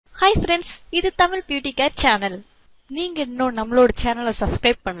Hi friends, இது Tamil beauty care channel. நீங்க இன்னும் நம்மளோட சேனலை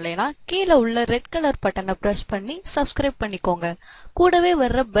சப்ஸ்கிரைப் பண்ணலைனா கீழே உள்ள ரெட் கலர் பட்டனை பிரஸ் பண்ணி சப்ஸ்கிரைப் பண்ணிக்கோங்க. கூடவே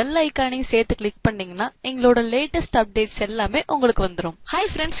வர்ற பெல் ஐகானையும் சேர்த்து கிளிக் பண்ணீங்கன்னா எங்களோட லேட்டஸ்ட் அப்டேட்ஸ் எல்லாமே உங்களுக்கு வந்துரும்.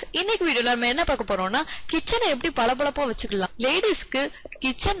 ஹாய் ஃப்ரெண்ட்ஸ், இன்னைக்கு வீடியோல நம்ம என்ன பார்க்க போறோம்னா கிச்சனை எப்படி பளபளப்பா வச்சுக்கலாம். லேடிஸ்க்கு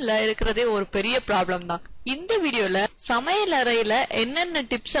கிச்சன்ல இருக்கிறதே ஒரு பெரிய ப்ராப்ளம் தான். இந்த வீடியோல சமையல் அறையில என்னென்ன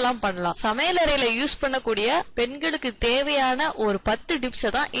டிப்ஸ் எல்லாம் பண்ணலாம், சமையல் அறையில யூஸ் பண்ணக்கூடிய பெண்களுக்கு தேவையான ஒரு 10 டிப்ஸ்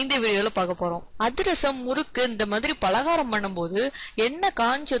தான் இந்த வீடியோல பார்க்க போறோம். அதிரசம், முறுக்கு இந்த மாதிரி பலகாரம் பண்ணும்போது எண்ணெய்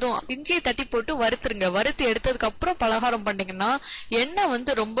காஞ்சதும் இஞ்சியை தட்டி போட்டு வறுத்துருங்க. வறுத்து எடுத்ததுக்கு அப்புறம் பலகாரம் பண்ணீங்கன்னா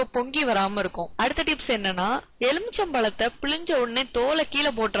எண்ணெய் ரொம்ப பொங்கி வராம இருக்கும். அடுத்த டிப்ஸ் என்னன்னா, எலுமிச்சம்பழத்தை பிழிஞ்ச உடனே தோலை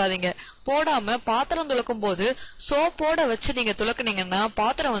கீழே போட்டுறாதீங்க. போடாம பாத்திரம் துளக்கும் போது சோப்போட வச்சு நீங்க துளக்குனீங்கன்னா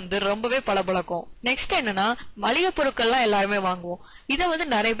பாத்திரம் ரொம்பவே பளபளக்கும். நெக்ஸ்ட் என்னன்னா, மளிகை பொருட்கள்லாம் எல்லாருமே வாங்குவோம். இதை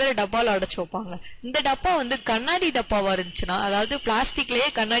நிறைய பேர் டப்பால அடைச்சு வைப்பாங்க. இந்த டப்பா கண்ணாடி டப்பாவா இருந்துச்சுன்னா, அதாவது பிளாஸ்டிக்லயே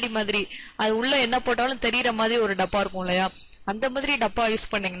கண்ணாடி மாதிரி அது உள்ள என்ன போட்டாலும் தெரியற மாதிரி ஒரு டப்பா இருக்கும் இல்லையா, அந்த மாதிரி டப்பா யூஸ்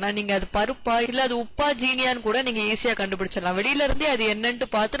பண்ணீங்கன்னா நீங்க அது பருப்பா இல்ல அது உப்பா ஜீனியான்னு கூட நீங்க ஈஸியா கண்டுபிடிச்சிடலாம். வெளியில இருந்தே அது என்னன்னு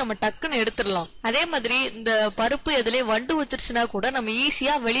பார்த்து நம்ம டக்குன்னு எடுத்துடலாம். அதே மாதிரி இந்த பருப்பு எதுலயே வண்டு ஊத்துருச்சுன்னா கூட நம்ம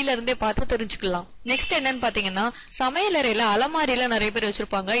ஈஸியா வெளியில இருந்தே பார்த்து தெரிஞ்சுக்கலாம். நெக்ஸ்ட் என்னன்னு பாத்தீங்கன்னா, சமையல் அறையில அலமாரியில நிறைய பேர்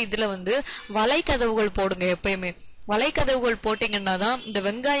வச்சிருப்பாங்க. இதுல வலைக்கதவுகள் போடுங்க. எப்பயுமே வலைக்கதவுகள் போட்டீங்கன்னா தான் இந்த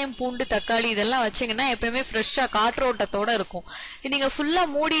வெங்காயம், பூண்டு, தக்காளி இதெல்லாம் வச்சீங்கன்னா எப்பயுமே ஃப்ரெஷ்ஷா காற்றோட்டத்தோட இருக்கும். நீங்க ஃபுல்லா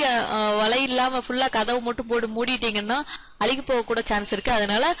மூடிய வலை இல்லாம ஃபுல்லா கதவு மட்டும் போட்டு மூடிட்டீங்கன்னா அழுகி போக கூட சான்ஸ் இருக்கு.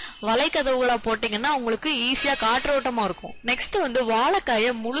 அதனால வலைக்கதவுகளா போட்டீங்கன்னா உங்களுக்கு ஈஸியா காற்றோட்டமா இருக்கும். நெக்ஸ்ட்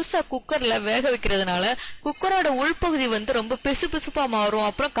வாழைக்காய முழுசா குக்கர்ல வேக வைக்கிறதுனால குக்கரோட உள்பகுதி ரொம்ப பிசு பிசுப்பா மாறும்,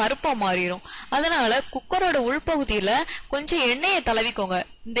 அப்புறம் கருப்பா மாறிடும். அதனால குக்கரோட உள்பகுதியில கொஞ்சம் எண்ணெயை தடவிக்கோங்க.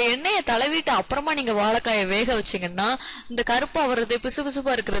 இந்த எண்ணெயை தடவிட்டு அப்புறமா நீங்க வாழைக்காய வேக வச்சீங்கன்னா இந்த கருப்பா வர்றது, பிசு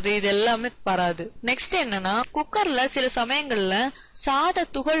பிசுப்பா இருக்கிறது இது எல்லாமே வராது. நெக்ஸ்ட் என்னன்னா, குக்கர்ல சில சமயங்கள்ல சாத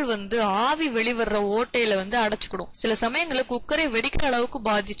துகள் ஆவி வெளிவர்ற ஓட்டையில அடைச்சுக்கிடும். சில சமயங்கள்ல குக்கரை வெடிக்கிற அளவுக்கு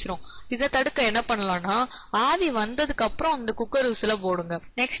பாதிச்சிரும். இதை தடுக்க என்ன பண்ணலாம்னா, ஆவி வந்ததுக்கு அப்புறம் அந்த குக்கர் விசில போடுங்க.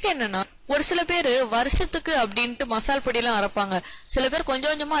 நெக்ஸ்ட் என்னன்னா, ஒரு சில பேரு வருஷத்துக்கு அப்படின்ட்டு மசால் பொடி எல்லாம் அரைப்பாங்க. சில பேர்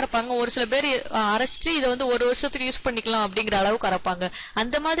கொஞ்சம் கொஞ்சமா அரைப்பாங்க. ஒரு சில பேர் அரைச்சிட்டு இதை ஒரு வருஷத்துக்கு யூஸ் பண்ணிக்கலாம் அப்படிங்கிற அளவுக்கு அரைப்பாங்க.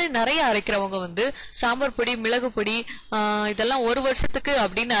 அந்த மாதிரி நிறைய அரைக்கிறவங்க சாம்பார் பொடி, மிளகு பொடி இதெல்லாம் ஒரு வருஷத்துக்கு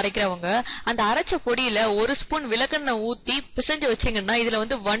அப்படின்னு அரைக்கிறவங்க அந்த அரைச்ச பொடியில ஒரு ஸ்பூன் விளக்கெண்ணெய் ஊத்தி பிசைஞ்சு வச்சீங்கன்னா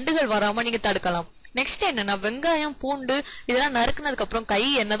இதுல வண்டுகள் வராம நீங்க தடுக்கலாம். நெக்ஸ்ட் என்னன்னா, வெங்காயம், பூண்டு இதெல்லாம் நறுக்குனதுக்கு அப்புறம் கை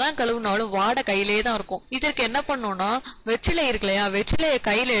என்னதான் கழுவுனாலும் வாடை கையிலேயே தான் இருக்கும். இதற்கு என்ன பண்ணணும்னா, வெற்றிலை இருக்கு இல்லையா, வெற்றிலையை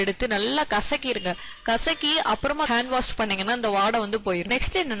கையில எடுத்து நல்லா கசக்கிருங்க. கசக்கி அப்புறமா ஹேண்ட் வாஷ் பண்ணீங்கன்னா இந்த வாடை போயிடும்.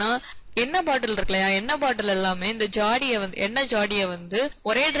 நெக்ஸ்ட் என்னன்னா, எண்ணெய் பாட்டில் இருக்கு இல்லையா, எண்ணெய் பாட்டில் எல்லாமே இந்த ஜாடியை எண்ணெய் ஜாடியை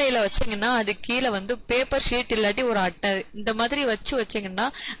ஒரே ட்ரேல வச்சீங்கன்னா அது கீழே பேப்பர் ஷீட் இல்லாட்டி ஒரு அட்டை இந்த மாதிரி வச்சீங்கன்னா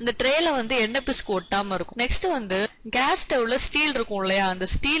இந்த ட்ரேல எண்ணெய் பிசுக்கு ஒட்டாம இருக்கும். நெக்ஸ்ட் கேஸ் ஸ்டவ்ல ஸ்டீல் இருக்கும் இல்லையா, அந்த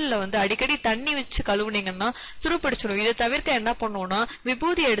ஸ்டீல்ல அடிக்கடி தண்ணி வச்சு கழுவுனீங்கன்னா துருப்பிடிச்சிடும். இதை தவிர்க்க என்ன பண்ணுவோம்னா,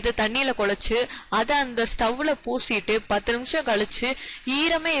 விபூதி எடுத்து தண்ணியில குழைச்சு அதை அந்த ஸ்டவ்ல பூசிட்டு 10 நிமிஷம் கழிச்சு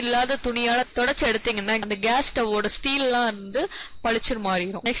ஈரமே இல்லாத துணியால தொடச்சு எடுத்தீங்கன்னா அந்த கேஸ் ஸ்டவோட ஸ்டீல் எல்லாம் பளிச்சு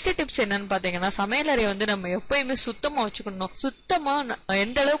மாறிடும். நெக்ஸ்ட் டிப்ஸ் என்னன்னு பாத்தீங்கன்னா, சமையலறை நம்ம எப்பயுமே சுத்தமா வச்சுக்கணும். சுத்தமா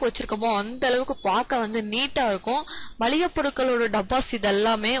எந்த அளவுக்கு வச்சிருக்கோமோ அந்த அளவுக்கு பார்க்க நீட்டா இருக்கும். மளிகை பொருட்களோட டப்பாஸ்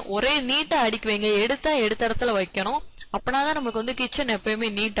இதெல்லாமே ஒரே நீட்டா அடுக்கி வைங்க. எடுத்த இடத்துல வைக்கணும். அப்பனாதான் நம்மளுக்கு கிச்சன் எப்பயுமே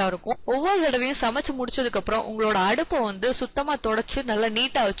நீட்டா இருக்கும். ஒவ்வொரு தடவையும் சமைச்சு முடிச்சதுக்கு அப்புறம் உங்களோட அடுப்பை சுத்தமா தொடச்சு நல்லா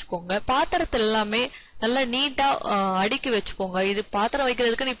நீட்டா வச்சுக்கோங்க. பாத்திரத்துல எல்லாமே நல்லா நீட்டா அடுக்கி வச்சுக்கோங்க. இது பாத்திரம்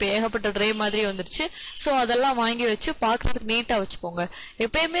வைக்கிறதுக்கு இப்ப ஏகப்பட்ட ட்ரே மாதிரி வந்துருச்சு. சோ அதெல்லாம் வாங்கி வச்சு பாக்குறதுக்கு நீட்டா வச்சுக்கோங்க.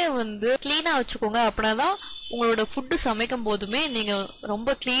 எப்பயுமே கிளீனா வச்சுக்கோங்க. அப்படின்னாதான் உங்களோட ஃபுட்டு சமைக்கும் போதுமே நீங்க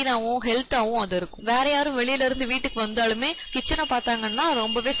ரொம்ப கிளீனாவும் ஹெல்த்தாவும் அது இருக்கும். வேற யாரும் வெளியில இருந்து வீட்டுக்கு வந்தாலுமே கிச்சனை பார்த்தாங்கன்னா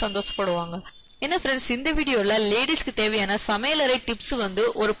ரொம்பவே சந்தோஷப்படுவாங்க. என்ன ஃப்ரெண்ட்ஸ், இந்த வீடியோல லேடிஸ்க்கு தேவையான சமையலறை டிப்ஸ்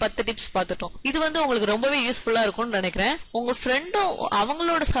ஒரு 10 டிப்ஸ் பார்த்துட்டோம். இது உங்களுக்கு ரொம்பவே யூஸ்ஃபுல்லா இருக்கும்னு நினைக்கிறேன். உங்க ஃப்ரெண்டும்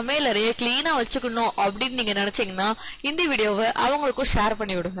அவங்களோட சமையலறையை கிளீனா வச்சுக்கணும் அப்படின்னு நீங்க நினைச்சீங்கன்னா இந்த வீடியோவை அவங்களுக்கும் ஷேர்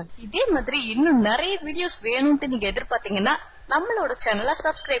பண்ணி விடுங்க. இதே மாதிரி இன்னும் நிறைய வீடியோஸ் வேணும்னு நீங்க எதிர்பார்த்தீங்கன்னா நம்மளோட சேனலை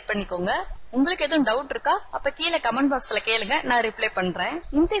சப்ஸ்கிரைப் பண்ணிக்கோங்க. உங்களுக்கு எதுவும் டவுட் இருக்கா? அப்ப கீழே கமெண்ட் பாக்ஸ்ல கேளுங்க, நான் ரிப்ளை பண்றேன்.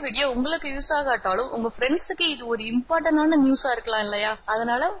 இந்த வீடியோ உங்களுக்கு யூஸ் ஆகாட்டாலும் உங்க ஃப்ரெண்ட்ஸுக்கு இது ஒரு இம்பார்ட்டன்டான நியூஸா இருக்கலாம் இல்லையா,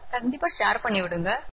 அதனால கண்டிப்பா ஷேர் பண்ணி விடுங்க.